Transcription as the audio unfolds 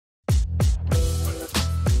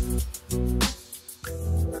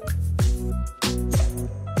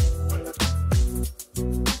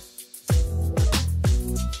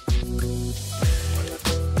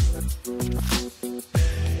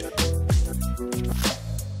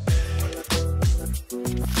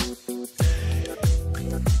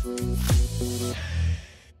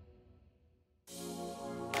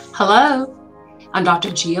Hello, I'm Dr.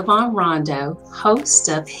 Giavonne Rondo, host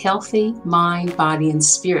of Healthy Mind, Body, and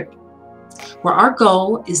Spirit, where our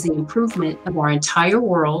goal is the improvement of our entire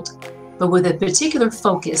world, but with a particular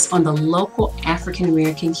focus on the local African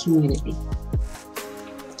American community.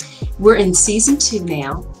 We're in season 2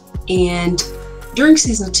 now, and during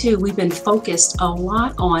season 2, we've been focused a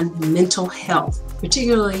lot on mental health,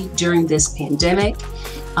 particularly during this pandemic,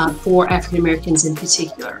 for African Americans in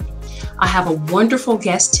particular. I have a wonderful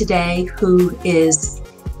guest today who is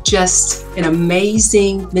just an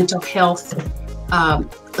amazing mental health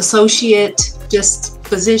associate, just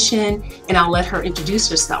physician, and I'll let her introduce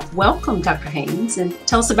herself. Welcome, Dr. Haynes, and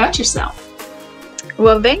tell us about yourself.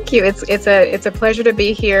 Well, thank you. It's a pleasure to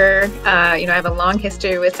be here. I have a long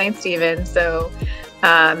history with St. Stephen's, so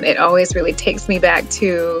it always really takes me back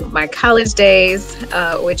to my college days,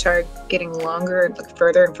 which are getting longer,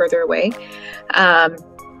 further and further away.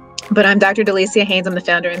 But I'm Dr. Delicia Haynes. I'm the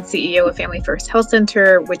founder and CEO of Family First Health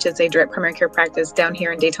Center, which is a direct primary care practice down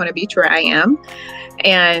here in Daytona Beach, where I am,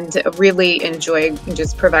 and really enjoy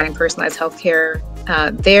just providing personalized health care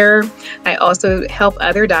there. I also help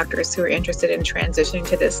other doctors who are interested in transitioning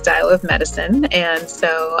to this style of medicine. And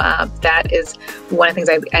so that is one of the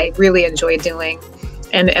things I really enjoy doing.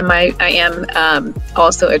 And I am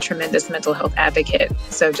also a tremendous mental health advocate.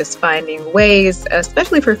 So just finding ways,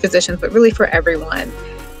 especially for physicians, but really for everyone,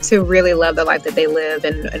 to really love the life that they live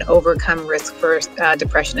and overcome risk for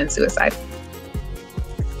depression and suicide.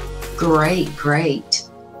 Great.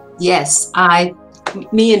 Yes,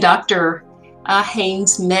 me and Dr.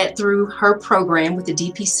 Haynes met through her program with the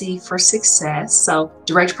DPC for Success, so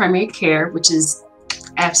direct primary care, which is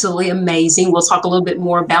absolutely amazing. We'll talk a little bit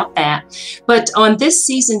more about that. But on this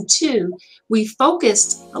season 2, we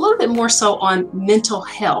focused a little bit more so on mental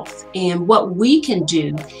health and what we can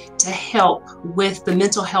do to help with the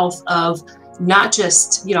mental health of not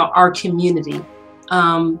just, our community,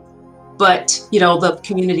 but, the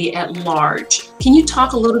community at large. Can you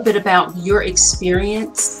talk a little bit about your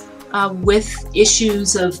experience with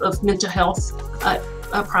issues of mental health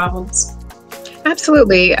problems?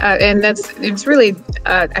 Absolutely. And it's really,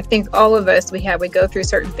 I think all of us, we go through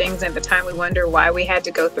certain things, and at the time we wonder why we had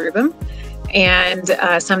to go through them. And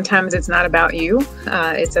sometimes it's not about you.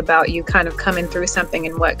 It's about you kind of coming through something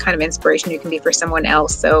and what kind of inspiration you can be for someone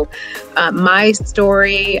else. So my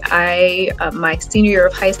story, my senior year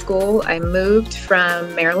of high school, I moved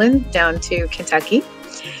from Maryland down to Kentucky,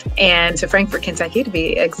 and to Frankfort, Kentucky, to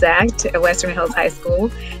be exact, at Western Hills High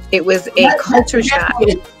School. It was a culture shock.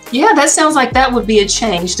 Yeah, that sounds like that would be a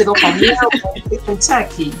change to go from Maryland to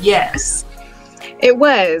Kentucky. Yes. It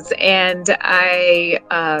was. And I,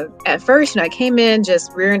 at first, I came in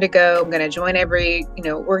just rearing to go. I'm going to join every,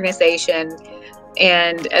 organization.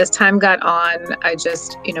 And as time got on, I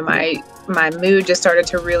just, my mood just started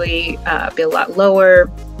to really be a lot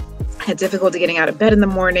lower. Had difficulty getting out of bed in the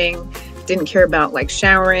morning. Didn't care about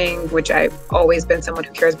showering, which I've always been someone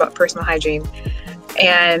who cares about personal hygiene.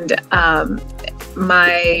 And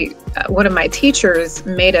one of my teachers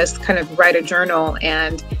made us kind of write a journal,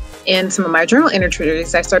 and in some of my journal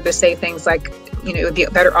entries, I started to say things like, it would be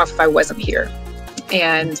better off if I wasn't here.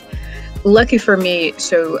 And lucky for me,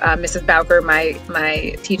 so Mrs. Bowker,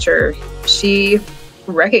 my teacher, she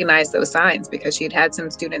recognized those signs because she'd had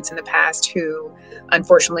some students in the past who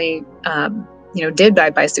unfortunately, did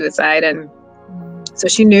die by suicide. And so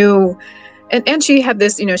she knew, and she had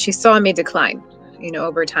this, she saw me decline,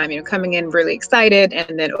 over time, coming in really excited.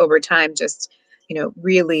 And then over time, just,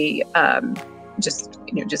 really, just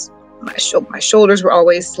my shoulders were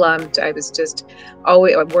always slumped. I was just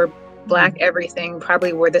always, I wore black everything,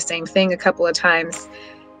 probably wore the same thing a couple of times.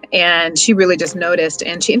 And she really just noticed,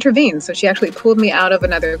 and she intervened. So she actually pulled me out of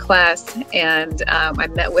another class, and I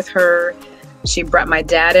met with her. She brought my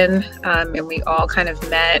dad in, and we all kind of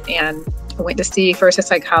met, and went to see first a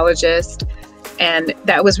psychologist. And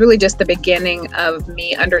that was really just the beginning of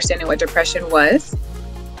me understanding what depression was.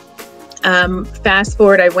 Fast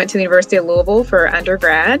forward, I went to the University of Louisville for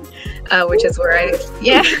undergrad, which is where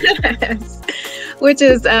which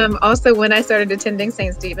is also when I started attending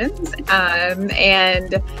St. Stephen's.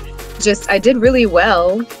 And just, I did really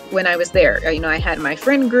well when I was there. I had my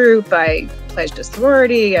friend group, I pledged a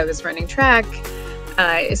sorority, I was running track.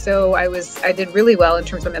 So I did really well in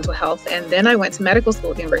terms of mental health. And then I went to medical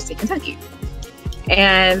school at the University of Kentucky.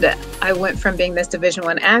 And I went from being this Division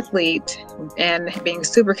I athlete and being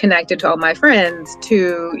super connected to all my friends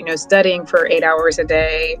to, studying for 8 hours a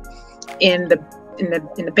day in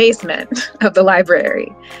the basement of the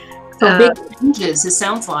library. So big changes, it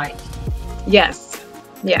sounds like. Yes.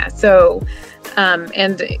 Yeah. So,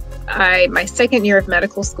 and my second year of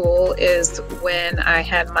medical school is when I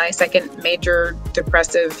had my second major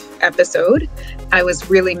depressive episode. I was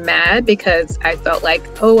really mad because I felt like,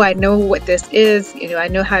 oh, I know what this is. I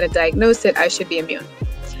know how to diagnose it. I should be immune.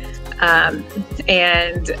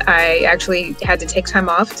 And I actually had to take time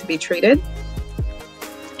off to be treated.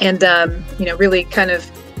 And, really kind of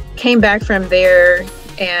came back from there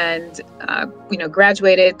and,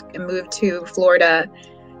 graduated and moved to Florida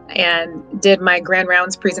and did my grand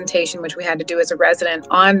rounds presentation, which we had to do as a resident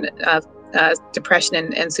on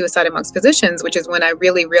depression and suicide amongst physicians, which is when I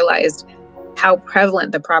really realized how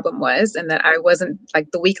prevalent the problem was and that I wasn't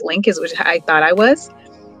like the weak link is which I thought I was.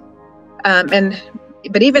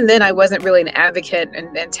 But even then I wasn't really an advocate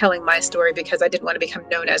and telling my story because I didn't want to become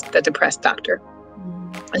known as the depressed doctor,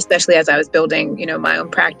 especially as I was building, my own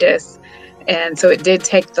practice. And so it did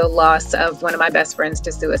take the loss of one of my best friends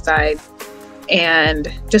to suicide.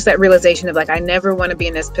 And just that realization of like, I never want to be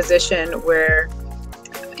in this position where,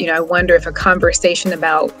 I wonder if a conversation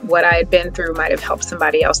about what I had been through might have helped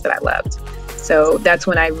somebody else that I loved. So that's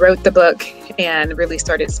when I wrote the book and really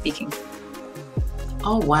started speaking.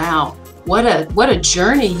 Oh, wow. What a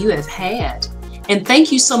journey you have had. And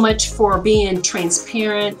thank you so much for being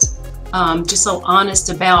transparent, just so honest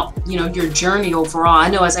about, your journey overall. I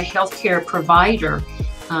know as a healthcare provider,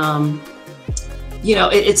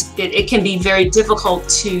 it can be very difficult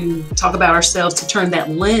to talk about ourselves, to turn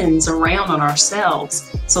that lens around on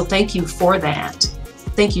ourselves. So thank you for that.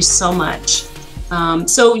 Thank you so much.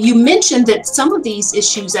 So you mentioned that some of these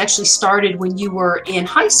issues actually started when you were in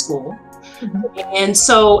high school.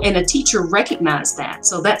 Mm-hmm. And a teacher recognized that.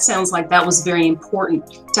 So that sounds like that was very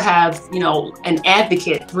important to have, an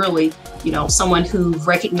advocate, really, someone who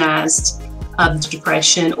recognized the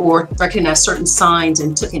depression or recognized certain signs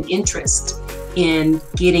and took an interest in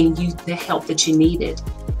getting you the help that you needed.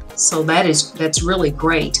 So that's really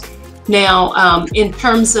great. Now, in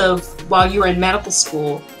terms of while you were in medical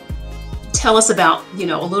school, tell us about, a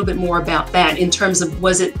little bit more about that in terms of,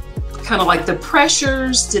 was it kind of like the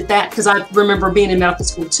pressures, because I remember being in medical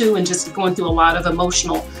school too and just going through a lot of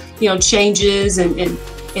emotional, changes and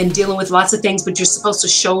dealing with lots of things, but you're supposed to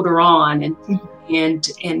shoulder on and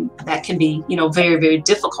that can be, very, very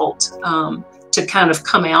difficult to kind of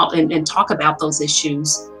come out and talk about those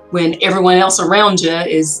issues when everyone else around you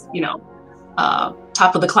is,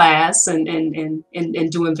 top of the class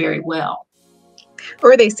and doing very well.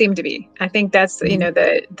 Or they seem to be. I think that's,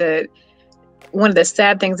 the one of the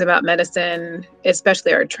sad things about medicine,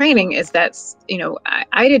 especially our training, is that,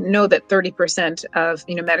 I didn't know that 30% of,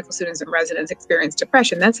 medical students and residents experience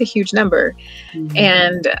depression. That's a huge number. Mm-hmm.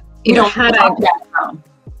 And,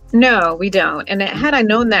 no, we don't. And had I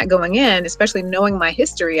known that going in, especially knowing my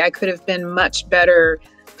history, I could have been much better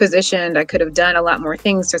positioned. I could have done a lot more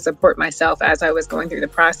things to support myself as I was going through the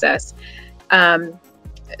process.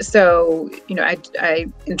 So, I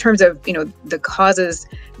in terms of, the causes,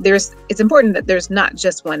 it's important that there's not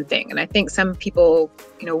just one thing. And I think some people,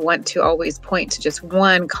 want to always point to just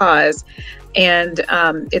one cause, and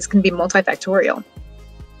it can be multifactorial.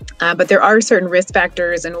 But there are certain risk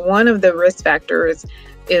factors, and one of the risk factors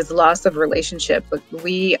is loss of relationship.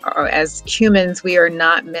 We are, as humans, we are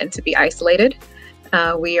not meant to be isolated.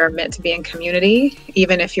 We are meant to be in community,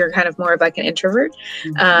 even if you're kind of more of like an introvert.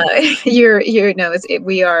 Mm-hmm.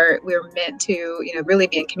 We're meant to, really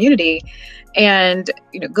be in community. And,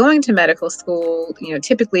 going to medical school,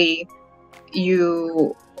 typically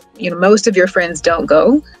most of your friends don't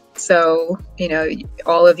go. So,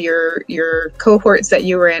 all of your cohorts that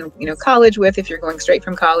you were in, college with, if you're going straight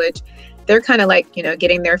from college, they're kind of like,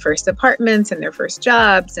 getting their first apartments and their first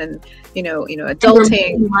jobs and,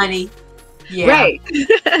 adulting. Money. Yeah. Right.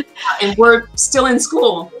 And we're still in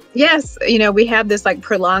school. Yes. We have this like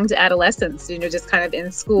prolonged adolescence, just kind of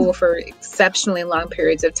in school for exceptionally long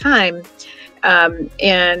periods of time.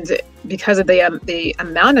 And because of the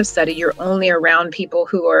amount of study, you're only around people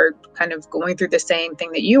who are kind of going through the same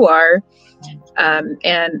thing that you are.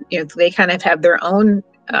 And, they kind of have their own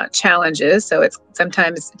challenges. So it's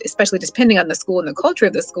sometimes, especially depending on the school and the culture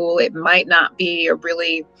of the school, it might not be a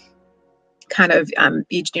really kind of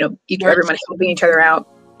everyone helping each other out.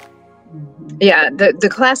 Mm-hmm. Yeah, the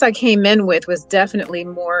class I came in with was definitely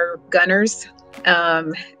more gunners,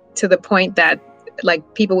 to the point that like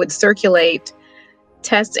people would circulate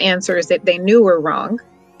test answers that they knew were wrong,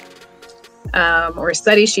 or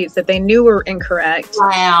study sheets that they knew were incorrect.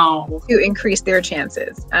 Wow. To increase their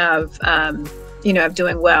chances of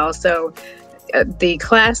doing well. So the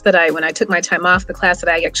class that when I took my time off, the class that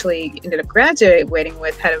I actually ended up graduating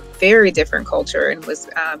with had a very different culture and was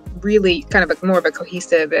really kind of more of a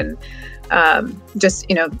cohesive and just,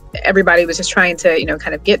 everybody was just trying to,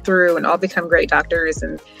 kind of get through and all become great doctors.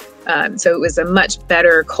 And so it was a much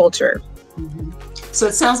better culture. Mm-hmm. So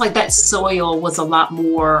it sounds like that soil was a lot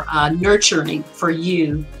more nurturing for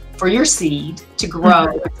you, for your seed to grow,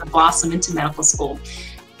 mm-hmm. to blossom into medical school.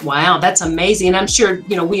 Wow, that's amazing. And I'm sure,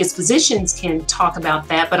 we as physicians can talk about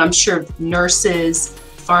that, but I'm sure nurses,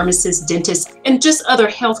 pharmacists, dentists, and just other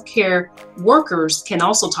healthcare workers can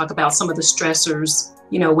also talk about some of the stressors,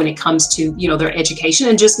 when it comes to, their education,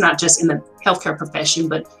 and just not just in the healthcare profession,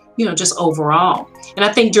 but, just overall. And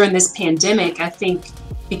I think during this pandemic,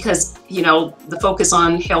 because, the focus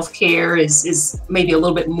on healthcare is maybe a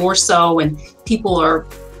little bit more so, and people are,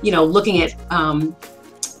 looking at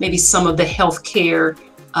maybe some of the healthcare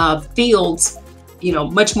fields,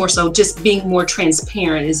 much more so, just being more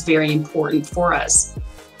transparent is very important for us.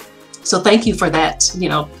 So thank you for that,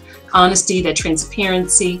 honesty, that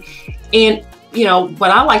transparency. And,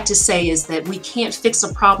 what I like to say is that we can't fix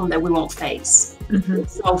a problem that we won't face. Mm-hmm.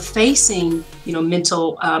 So facing,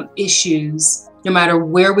 mental issues, no matter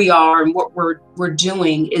where we are and what we're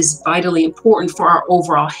doing, is vitally important for our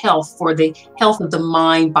overall health, for the health of the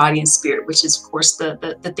mind, body, and spirit, which is, of course,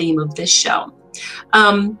 the theme of this show.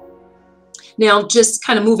 Now, just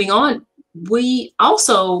kind of moving on, we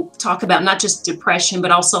also talk about not just depression,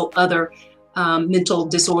 but also other mental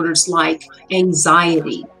disorders like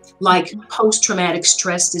anxiety, like post-traumatic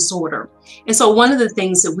stress disorder. And so one of the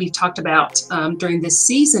things that we've talked about during this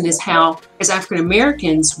season is how, as African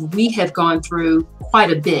Americans, we have gone through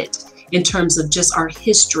quite a bit in terms of just our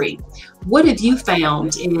history. What have you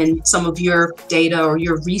found in some of your data or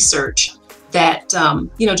your research that,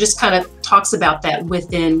 just kind of talks about that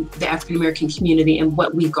within the African American community and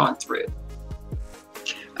what we've gone through?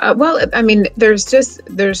 Well, I mean, there's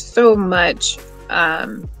so much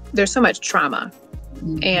trauma.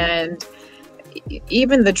 Mm-hmm. And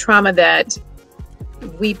even the trauma that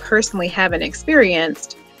we personally haven't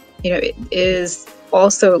experienced, it is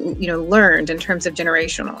also, learned in terms of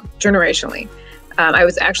generationally. I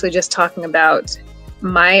was actually just talking about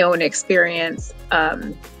my own experience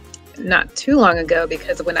not too long ago,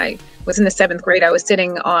 because when I was in the 7th grade, I was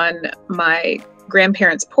sitting on my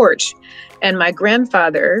grandparents' porch, and my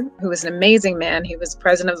grandfather, who was an amazing man, he was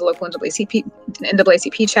president of the local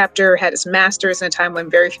NAACP chapter, had his master's in a time when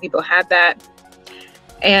very few people had that.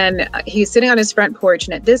 And he's sitting on his front porch,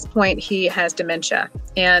 and at this point he has dementia.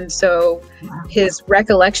 And so his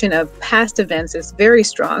recollection of past events is very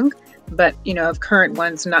strong, but, of current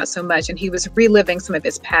ones, not so much. And he was reliving some of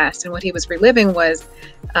his past. And what he was reliving was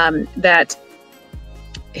that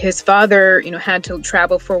his father, had to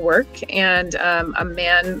travel for work, and a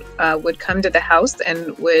man would come to the house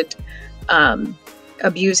and would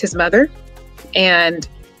abuse his mother. And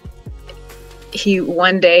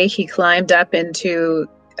one day he climbed up into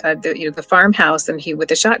the farmhouse, and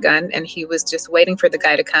with a shotgun, and he was just waiting for the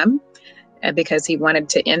guy to come, because he wanted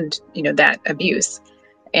to end, that abuse.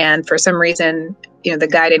 And for some reason, the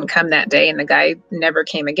guy didn't come that day, and the guy never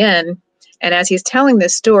came again. And as he's telling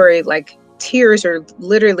this story, like, tears are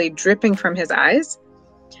literally dripping from his eyes.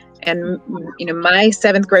 And, my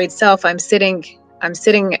 7th grade self, I'm sitting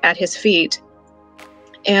at his feet.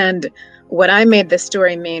 And what I made this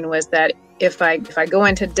story mean was that if I go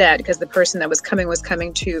into debt, because the person that was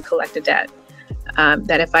coming to collect a debt,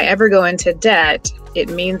 that if I ever go into debt, it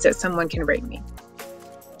means that someone can rape me.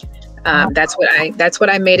 That's what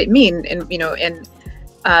I made it mean. And,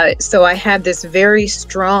 so I had this very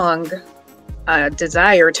strong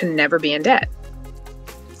desire to never be in debt,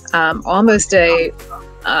 almost a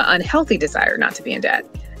unhealthy desire not to be in debt,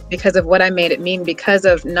 because of what I made it mean, because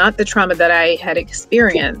of not the trauma that I had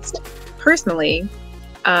experienced personally.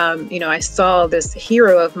 I saw this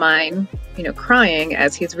hero of mine, crying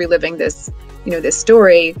as he's reliving this, this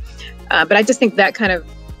story. But I just think that kind of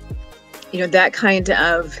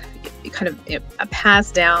a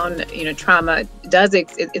passed down, trauma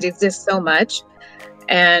it exists so much,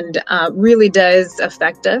 and really does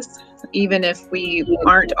affect us, even if we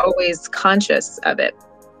aren't always conscious of it.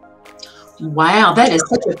 Wow, that is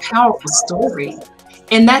such a powerful story.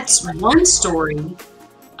 And that's one story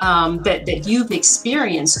that you've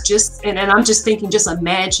experienced. And I'm just thinking, just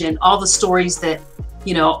imagine all the stories that,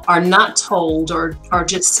 are not told, or are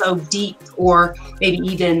just so deep, or maybe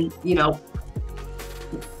even, you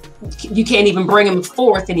can't even bring them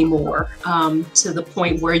forth anymore, to the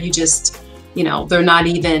point where you just, they're not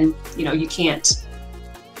even, you can't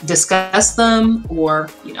discuss them, or,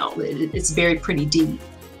 it's very pretty deep.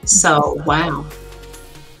 So, wow.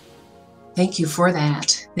 Thank you for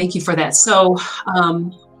that. Thank you for that. So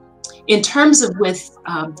in terms of with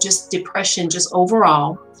just depression, just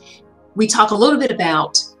overall, we talk a little bit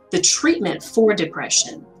about the treatment for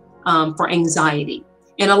depression, for anxiety.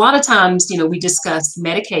 And a lot of times, we discuss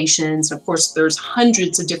medications. Of course, there's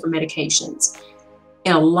hundreds of different medications.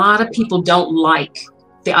 And a lot of people don't like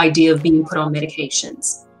the idea of being put on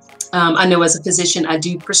medications. I know as a physician, I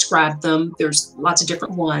do prescribe them. There's lots of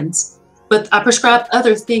different ones. But I prescribe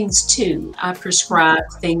other things too. I prescribe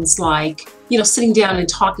things like, sitting down and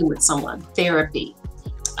talking with someone, therapy,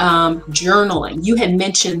 journaling. You had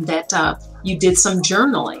mentioned that you did some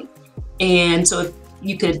journaling. And so if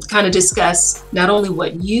you could kind of discuss not only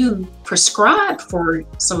what you prescribe for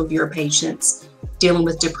some of your patients dealing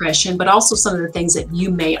with depression, but also some of the things that you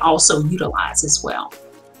may also utilize as well.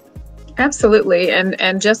 Absolutely.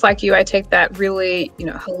 And just like you, I take that really,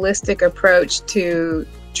 holistic approach to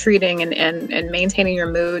treating and maintaining your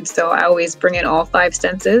mood. So I always bring in all five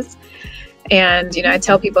senses. And, I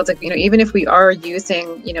tell people to, even if we are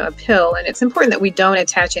using, a pill, and it's important that we don't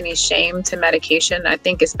attach any shame to medication. I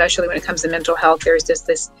think especially when it comes to mental health, there's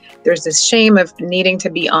this shame of needing to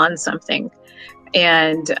be on something.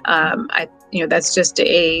 And that's just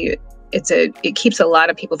it keeps a lot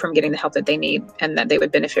of people from getting the help that they need and that they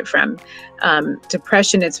would benefit from.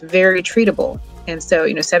 Depression, it's very treatable. And so,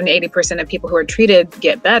 70-80% of people who are treated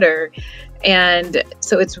get better. And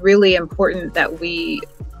so it's really important that we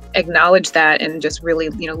acknowledge that and just really,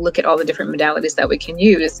 look at all the different modalities that we can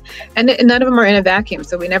use. And none of them are in a vacuum.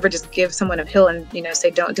 So we never just give someone a pill and, say,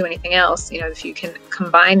 don't do anything else. If you can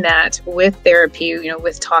combine that with therapy,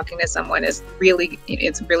 with talking to someone it's really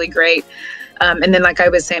great. And then, like I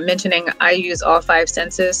was mentioning, I use all five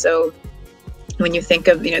senses. So when you think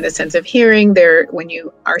of, the sense of hearing there, when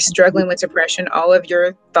you are struggling with depression, all of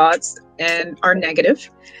your thoughts are negative,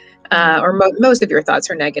 or most of your thoughts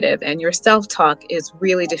are negative, and your self-talk is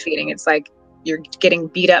really defeating. It's like you're getting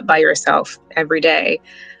beat up by yourself every day.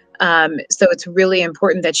 So it's really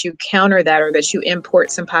important that you counter that, or that you import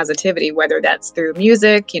some positivity, whether that's through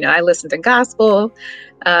music. I listen to gospel,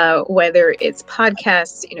 whether it's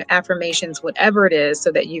podcasts, affirmations, whatever it is,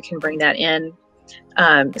 so that you can bring that in.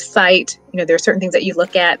 Sight, there are certain things that you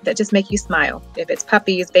look at that just make you smile. If it's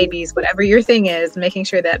puppies, babies, whatever your thing is, making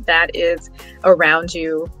sure that that is around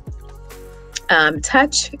you.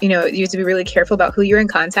 Touch, you have to be really careful about who you're in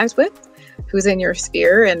contact with, who's in your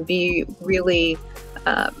sphere, and be really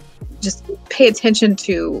just pay attention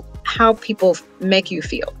to how people make you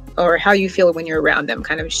feel, or how you feel when you're around them,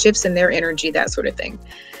 kind of shifts in their energy, that sort of thing.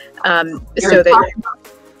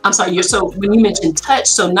 I'm sorry, so when you mentioned touch,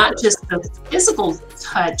 so not just the physical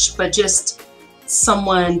touch, but just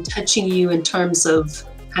someone touching you in terms of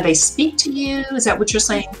how they speak to you. Is that what you're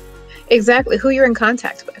saying? Exactly. Who you're in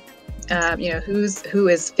contact with. Who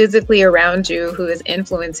is physically around you, who is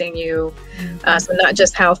influencing you. So not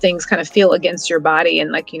just how things kind of feel against your body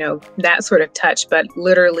and that sort of touch, but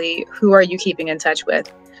literally who are you keeping in touch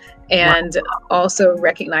with? And also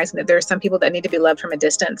recognizing that there are some people that need to be loved from a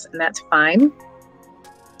distance, and that's fine.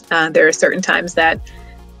 There are certain times that,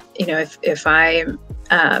 if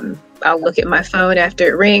I'll look at my phone after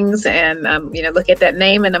it rings and, look at that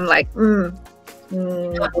name and I'm like,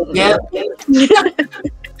 yeah.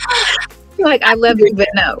 Like, I love you, but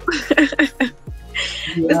no.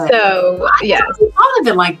 Yeah. So, yeah. I thought of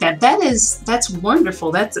it like that. That's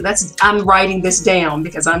wonderful. I'm writing this down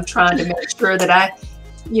because I'm trying to make sure that I,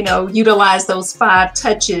 utilize those 5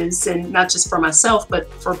 touches, and not just for myself,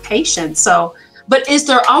 but for patients. So, but is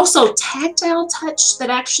there also tactile touch that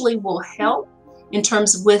actually will help in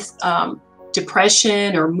terms with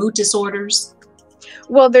depression or mood disorders?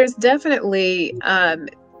 Well, there's definitely, and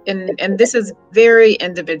this is very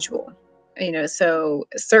individual, so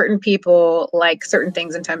certain people like certain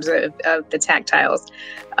things in terms of the tactiles.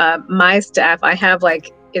 My staff, I have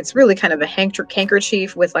it's really kind of a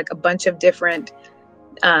handkerchief with a bunch of different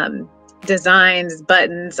designs,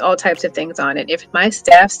 buttons, all types of things on it. If my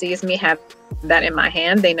staff sees me have that in my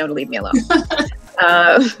hand, they know to leave me alone.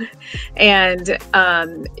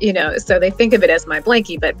 So they think of it as my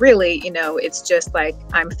blankie, but really, it's just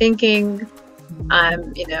I'm thinking,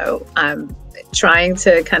 I'm trying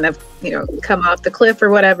to kind of, come off the cliff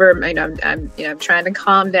or whatever. I'm trying to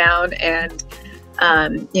calm down, and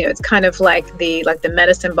it's kind of like the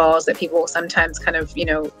medicine balls that people sometimes kind of,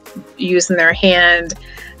 use in their hand.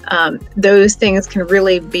 Those things can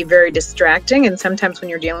really be very distracting. And sometimes when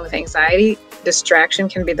you're dealing with anxiety, distraction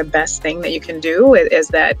can be the best thing that you can do, is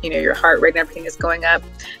that, your heart rate and everything is going up.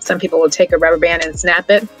 Some people will take a rubber band and snap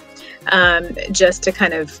it, just to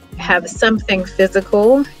kind of have something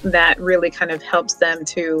physical that really kind of helps them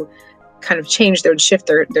to kind of change shift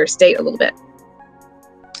their state a little bit.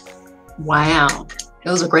 Wow.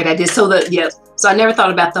 Those are great ideas. So so I never thought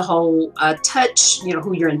about the whole touch,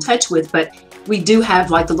 who you're in touch with, but we do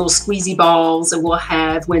have like the little squeezy balls that we'll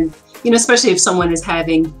have when, especially if someone is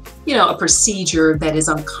having, a procedure that is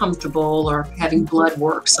uncomfortable or having blood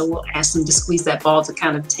work. So we'll ask them to squeeze that ball to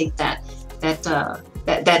kind of take that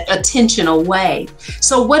attention away.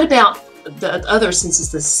 So what about the other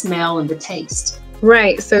senses, the smell and the taste?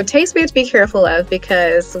 Right. So taste we have to be careful of,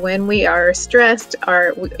 because when we are stressed,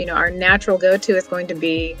 our natural go-to is going to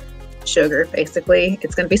be sugar. Basically,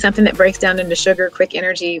 it's going to be something that breaks down into sugar, quick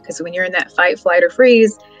energy, because when you're in that fight, flight, or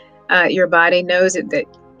freeze, your body knows that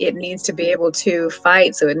it needs to be able to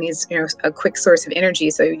fight. So it needs, a quick source of energy.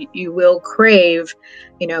 So you will crave,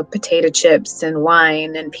 potato chips and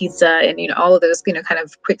wine and pizza and, all of those, kind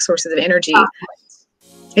of quick sources of energy.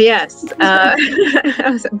 Yes.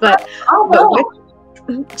 But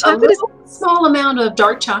chocolate is a small amount of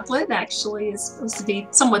dark chocolate actually is supposed to be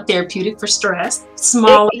somewhat therapeutic for stress.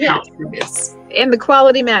 Small amounts of this. And the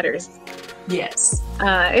quality matters. Yes.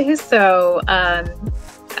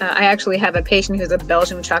 I actually have a patient who's a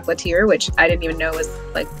Belgian chocolatier, which I didn't even know was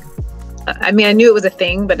like, I knew it was a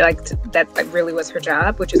thing, but that really was her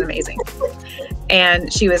job, which is amazing.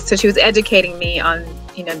 And she was educating me on,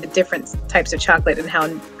 the different types of chocolate and how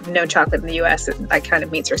no chocolate in the US kind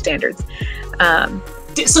of meets her standards.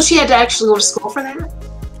 So she had to actually go to school for that?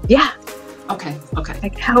 Yeah. Okay.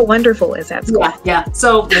 Like, how wonderful is that school? Yeah.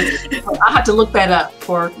 So I have to look that up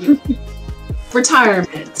for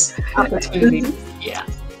retirement opportunities. Yeah.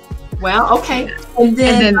 Well, okay. And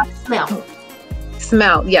then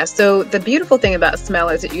smell. Yeah. So the beautiful thing about smell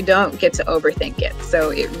is that you don't get to overthink it. So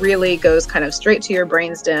it really goes kind of straight to your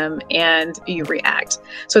brainstem and you react.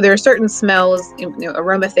 So there are certain smells,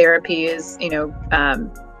 aromatherapy is,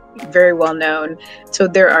 very well known. So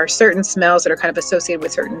there are certain smells that are kind of associated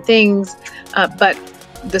with certain things. But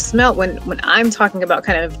the smell, when I'm talking about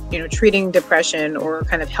kind of, treating depression or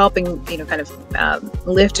kind of helping,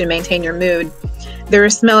 lift and maintain your mood, there are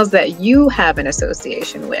smells that you have an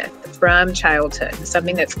association with from childhood,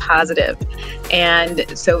 something that's positive. And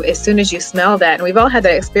so as soon as you smell that, and we've all had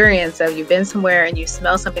that experience of you've been somewhere and you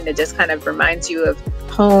smell something that just kind of reminds you of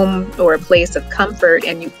home or a place of comfort,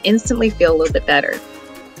 and you instantly feel a little bit better.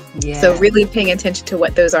 Yeah. So really paying attention to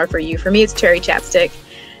what those are for you. For me, it's cherry chapstick.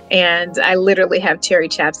 And I literally have cherry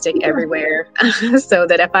chapstick everywhere. So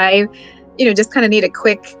that if I, just kind of need a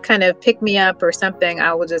quick kind of pick me up or something,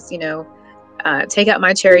 I will just, take out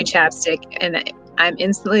my cherry chapstick and I'm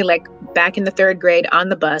instantly like back in the 3rd grade on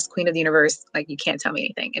the bus, queen of the universe. Like, you can't tell me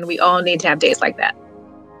anything. And we all need to have days like that.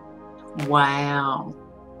 Wow.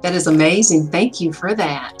 That is amazing. Thank you for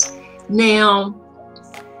that. Now,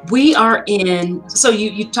 we are so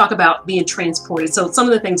you talk about being transported. So some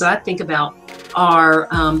of the things that I think about are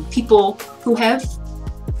people who have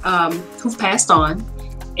who've passed on,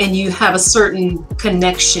 and you have a certain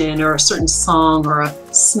connection or a certain song or a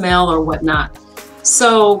smell or whatnot.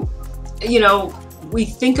 So, we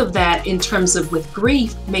think of that in terms of with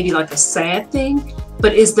grief, maybe like a sad thing,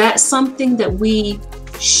 but is that something that we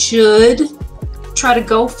should try to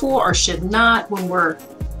go for or should not when we're,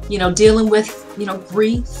 dealing with,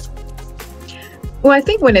 grief? Well, I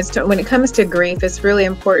think when it comes to grief, it's really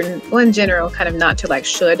important, well, in general, kind of not to like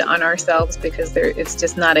should on ourselves, because it's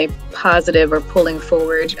just not a positive or pulling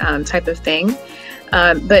forward type of thing.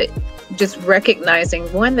 But just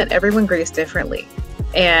recognizing, one, that everyone grieves differently.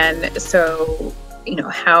 And so,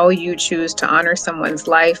 how you choose to honor someone's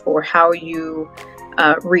life or how you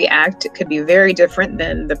react, it could be very different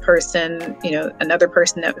than the person, another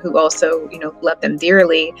person who also, loved them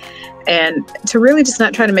dearly. And to really just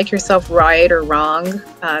not try to make yourself right or wrong.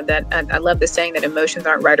 I love the saying that emotions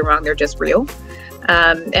aren't right or wrong, they're just real.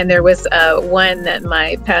 And there was one that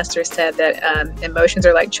my pastor said that emotions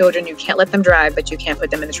are like children. You can't let them drive, but you can't put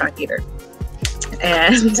them in the trunk either.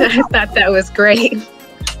 And I thought that was great.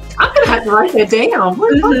 I'm going to have to write that down.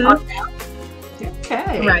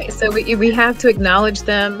 Okay. Right. So we have to acknowledge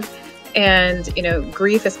them. And,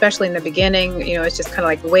 grief, especially in the beginning, it's just kind of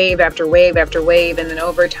like wave after wave after wave. And then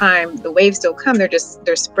over time, the waves still come.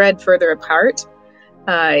 They're spread further apart.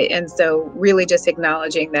 And so really just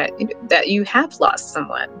acknowledging that you have lost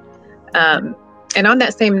someone. And on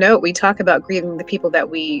that same note, we talk about grieving the people that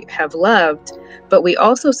we have loved, but we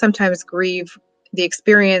also sometimes grieve the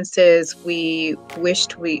experiences we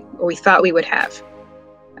wished we thought we would have.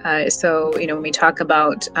 So, when we talk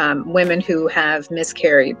about women who have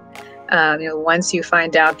miscarried, once you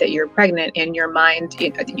find out that you're pregnant, in your mind,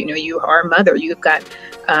 you are a mother, you've got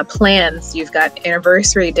plans, you've got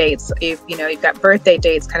anniversary dates, you've got birthday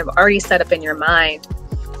dates kind of already set up in your mind.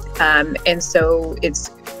 And so it's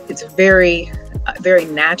very, very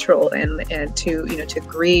natural and to, to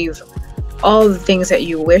grieve all the things that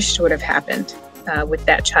you wished would have happened with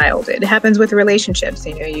that child. It happens with relationships,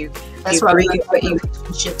 you grieve what you,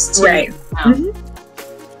 relationships too. Right.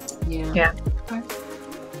 Yeah.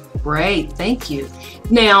 Great, thank you.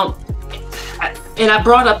 Now, and I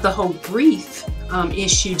brought up the whole grief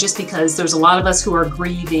issue just because there's a lot of us who are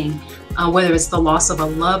grieving, whether it's the loss of a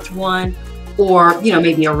loved one or,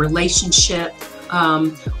 maybe a relationship.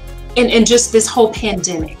 And just this whole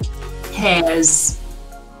pandemic has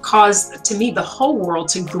caused, to me, the whole world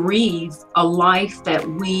to grieve a life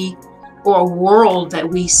or a world that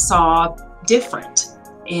we saw different.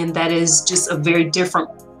 And that is just a very different,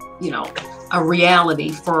 a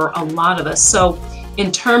reality for a lot of us. So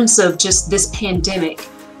in terms of just this pandemic,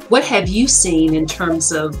 what have you seen in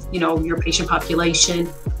terms of, your patient population,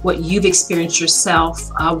 what you've experienced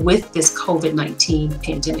yourself with this COVID-19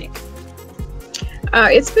 pandemic?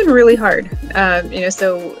 It's been really hard.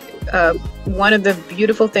 One of the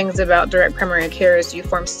beautiful things about direct primary care is you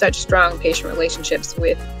form such strong patient relationships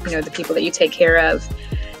with, the people that you take care of.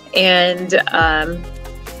 And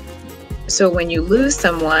so when you lose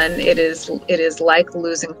someone, it is like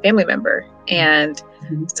losing a family member. And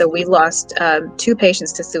so we lost 2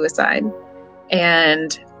 patients to suicide.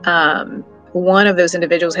 And one of those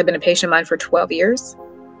individuals had been a patient of mine for 12 years.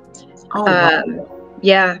 Oh, wow.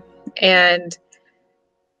 Yeah. And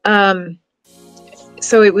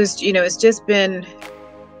so it was, it's been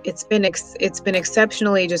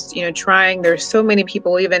exceptionally just, trying. There's so many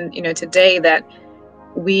people even, today that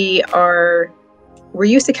we're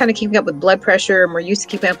used to kind of keeping up with blood pressure, and we're used to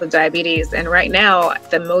keeping up with diabetes. And right now,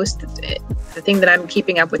 the thing that I'm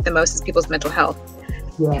keeping up with the most is people's mental health.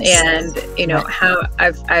 Yes. And, how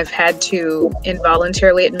I've had to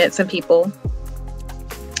involuntarily admit some people.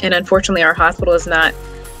 And unfortunately, our hospital is not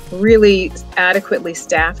really adequately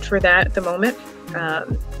staffed for that at the moment.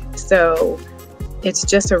 So it's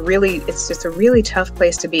just a really tough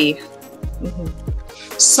place to be.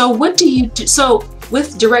 So what do you do? So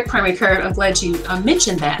with direct primary care, I'm glad you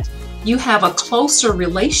mentioned that. You have a closer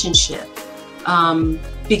relationship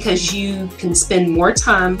because you can spend more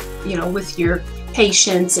time, with your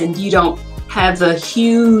patients, and you don't have the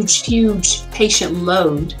huge patient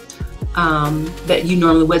load that you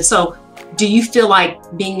normally would. So do you feel like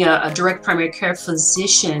being a direct primary care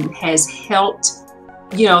physician has helped,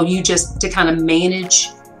 you just to kind of manage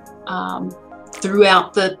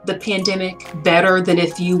throughout the pandemic better than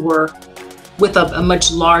if you were with a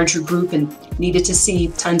much larger group and needed to see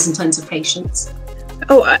tons and tons of patients?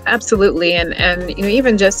 Oh, absolutely. And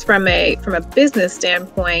even just from a business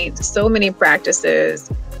standpoint, so many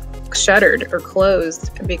practices shuttered or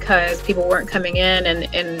closed because people weren't coming in,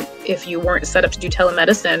 and if you weren't set up to do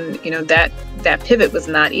telemedicine, that pivot was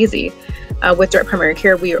not easy. With direct primary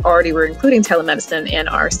care, we already were including telemedicine in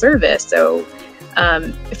our service. So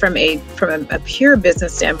from a pure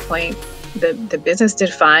business standpoint, the business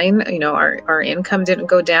did fine. Our income didn't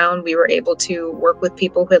go down. We were able to work with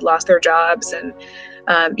people who had lost their jobs and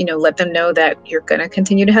let them know that you're going to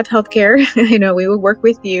continue to have healthcare. We will work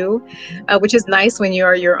with you, which is nice when you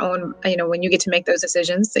are your own, when you get to make those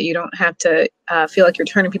decisions, that you don't have to feel like you're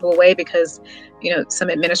turning people away because, some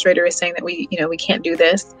administrator is saying that we can't do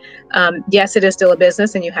this. Yes, it is still a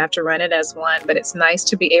business and you have to run it as one, but it's nice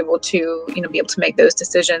to be able to, make those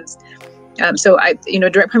decisions. So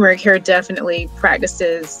direct primary care definitely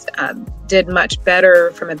practices did much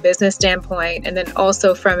better from a business standpoint, and then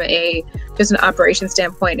also from just an operation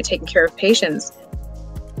standpoint and taking care of patients.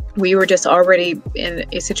 We were just already in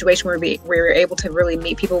a situation where we were able to really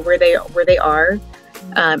meet people where they are.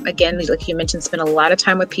 Again, like you mentioned, spend a lot of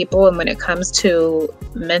time with people, and when it comes to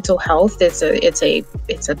mental health, it's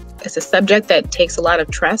a subject that takes a lot of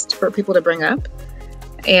trust for people to bring up.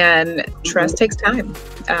 And trust takes time.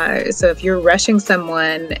 So if you're rushing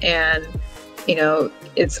someone and,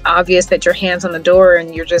 it's obvious that your hand's on the door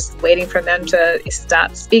and you're just waiting for them to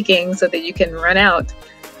stop speaking so that you can run out,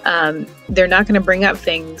 they're not going to bring up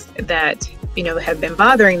things that, have been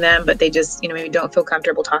bothering them, but they just, maybe don't feel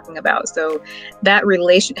comfortable talking about. So that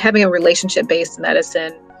having a relationship-based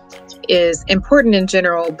medicine is important in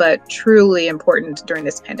general, but truly important during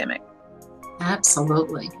this pandemic.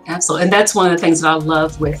 Absolutely. And that's one of the things that I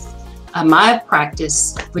love with my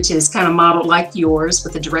practice, which is kind of modeled like yours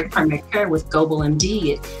with the direct primary care with Global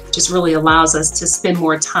MD. It just really allows us to spend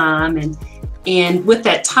more time. And with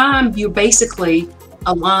that time, you're basically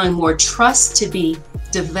allowing more trust to be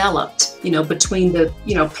developed, between the,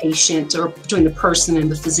 patient or between the person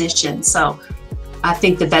and the physician. So I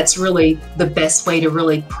think that that's really the best way to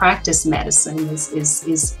really practice medicine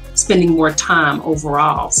is spending more time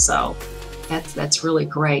overall. So that's really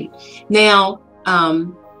great. Now,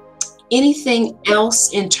 anything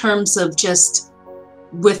else in terms of just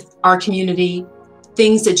with our community,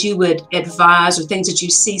 things that you would advise or things that you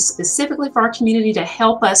see specifically for our community to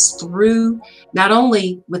help us through not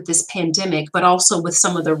only with this pandemic, but also with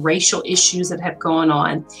some of the racial issues that have gone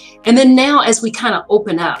on? And then now as we kind of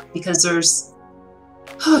open up, because there's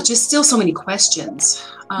just still so many questions,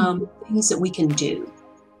 things that we can do.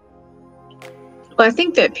 Well, I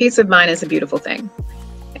think that peace of mind is a beautiful thing.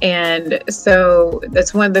 And so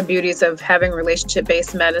that's one of the beauties of having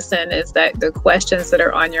relationship-based medicine, is that the questions that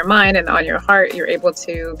are on your mind and on your heart, you're able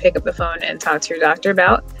to pick up the phone and talk to your doctor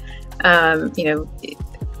about.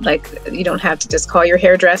 Like, you don't have to just call your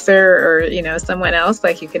hairdresser or, someone else.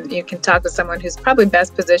 Like, you can talk to someone who's probably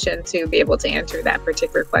best positioned to be able to answer that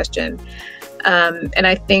particular question. And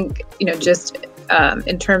I think, just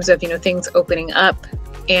in terms of, things opening up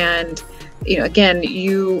and, again,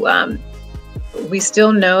 we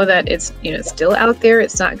still know that it's still out there.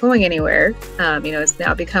 It's not going anywhere. It's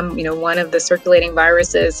now become one of the circulating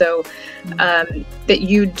viruses. So that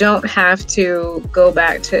you don't have to go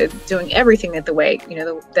back to doing everything that the way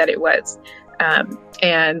that it was. And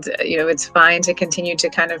it's fine to continue to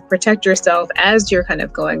kind of protect yourself as you're kind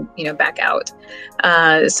of going back out.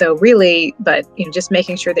 So really, but just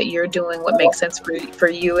making sure that you're doing what makes sense for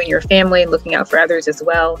you and your family, and looking out for others as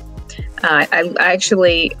well.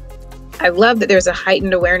 I love that there's a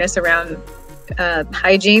heightened awareness around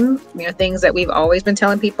hygiene, things that we've always been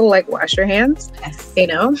telling people, like wash your hands, Yes.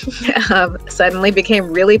 Suddenly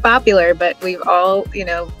became really popular, but we've all,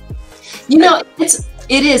 it's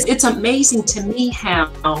amazing to me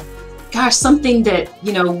how, gosh, something that,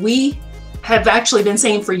 we have actually been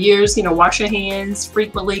saying for years, wash your hands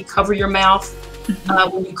frequently, cover your mouth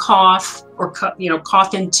when you cough, or,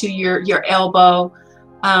 cough into your elbow.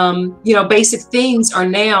 Basic things are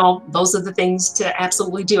now, those are the things to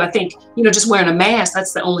absolutely do. I think, just wearing a mask,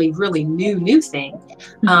 that's the only really new thing.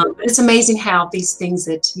 It's amazing how these things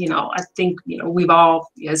that, I think, we've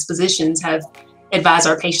all as physicians have advised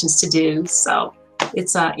our patients to do. So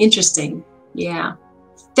it's interesting. Yeah.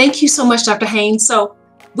 Thank you so much, Dr. Haynes. So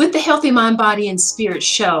with the Healthy Mind, Body, and Spirit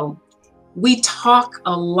show, we talk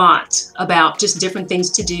a lot about just different things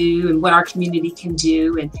to do and what our community can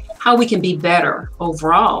do and how we can be better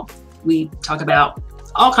overall. We talk about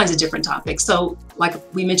all kinds of different topics. So like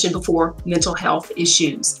we mentioned before, mental health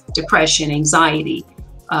issues, depression, anxiety,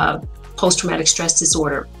 post-traumatic stress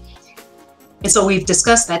disorder. And so we've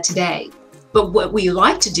discussed that today. But what we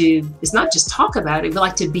like to do is not just talk about it, we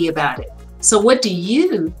like to be about it. So what do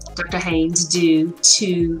you, Dr. Haynes, do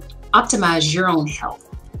to optimize your own health?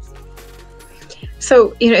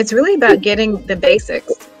 So, it's really about getting the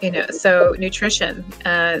basics, so nutrition,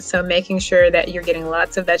 so making sure that you're getting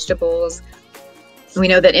lots of vegetables. We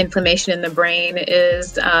know that inflammation in the brain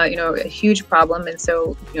is, a huge problem. And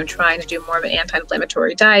so, trying to do more of an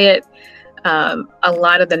anti-inflammatory diet. A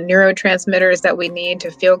lot of the neurotransmitters that we need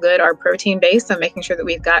to feel good are protein-based, so making sure that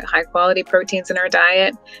we've got high-quality proteins in our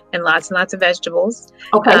diet and lots of vegetables.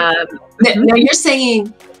 Okay. Now you're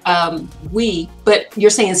saying but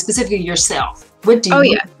you're saying specifically yourself. What do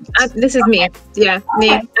you? This is me. Yeah,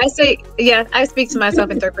 me. I speak to myself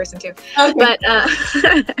in third person too. Okay. But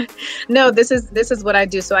no, this is what I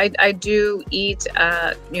do. So I do eat,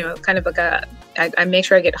 kind of like I make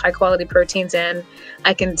sure I get high quality proteins in.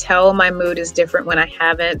 I can tell my mood is different when I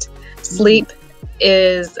haven't. Sleep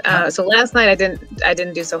is so last night I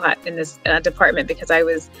didn't do so hot in this department because I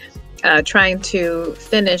was trying to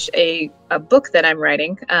finish a book that I'm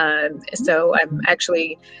writing. So I'm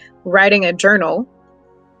actually writing a journal,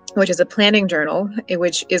 which is a planning journal,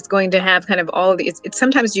 which is going to have kind of all of the, it's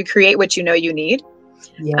sometimes you create what you need.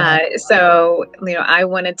 Yeah. So, I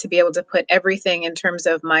wanted to be able to put everything in terms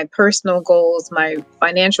of my personal goals, my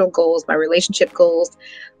financial goals, my relationship goals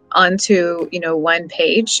onto, one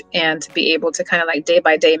page, and to be able to kind of like day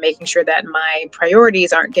by day, making sure that my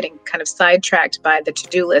priorities aren't getting kind of sidetracked by the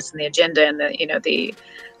to-do list and the agenda and the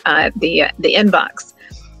inbox.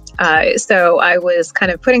 So I was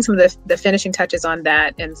kind of putting some of the finishing touches on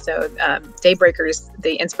that. And so Daybreakers,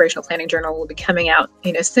 the inspirational planning journal, will be coming out,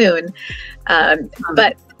 soon.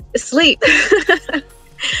 But sleep,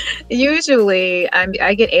 usually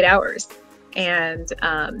I get 8 hours, and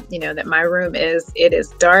that my room it is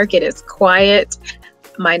dark, it is quiet.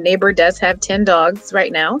 My neighbor does have 10 dogs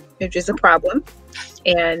right now, which is a problem.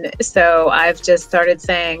 And so I've just started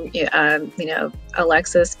saying,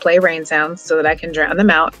 Alexis, play rain sounds so that I can drown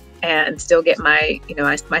them out and still get my,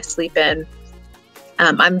 my sleep in.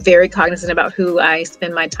 I'm very cognizant about who I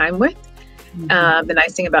spend my time with. The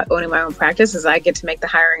nice thing about owning my own practice is I get to make the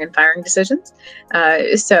hiring and firing decisions.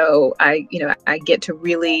 So I get to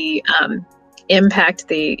really impact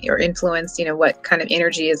or influence, what kind of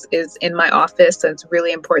energy is in my office. So it's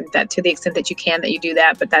really important that to the extent that you can, that you do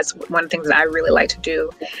that. But that's one of the things that I really like to do.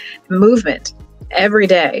 Movement every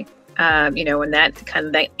day. When that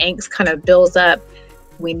angst kind of builds up,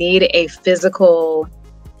 we need a physical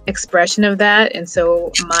expression of that. And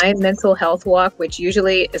so my mental health walk, which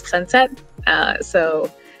usually is sunset.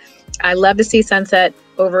 So I love to see sunset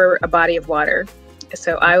over a body of water.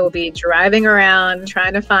 So I will be driving around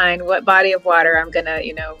trying to find what body of water I'm going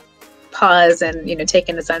to, pause and, take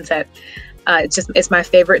in the sunset. It's my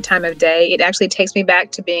favorite time of day. It actually takes me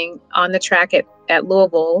back to being on the track at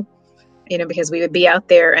Louisville, because we would be out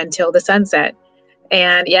there until the sunset.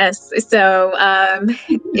 And yes, so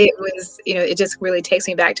it was, it just really takes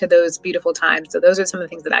me back to those beautiful times. So those are some of the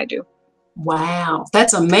things that I do. Wow,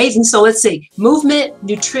 that's amazing. So let's see, movement,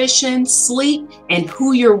 nutrition, sleep, and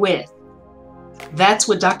who you're with. That's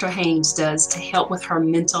what Dr. Haynes does to help with her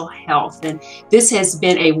mental health. And this has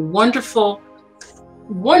been a wonderful,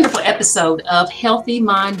 wonderful episode of Healthy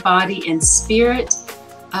Mind, Body, and Spirit,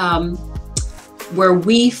 where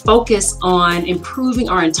we focus on improving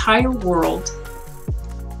our entire world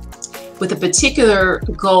with a particular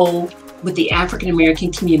goal with the African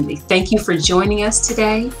American community. Thank you for joining us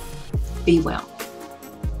today. Be well.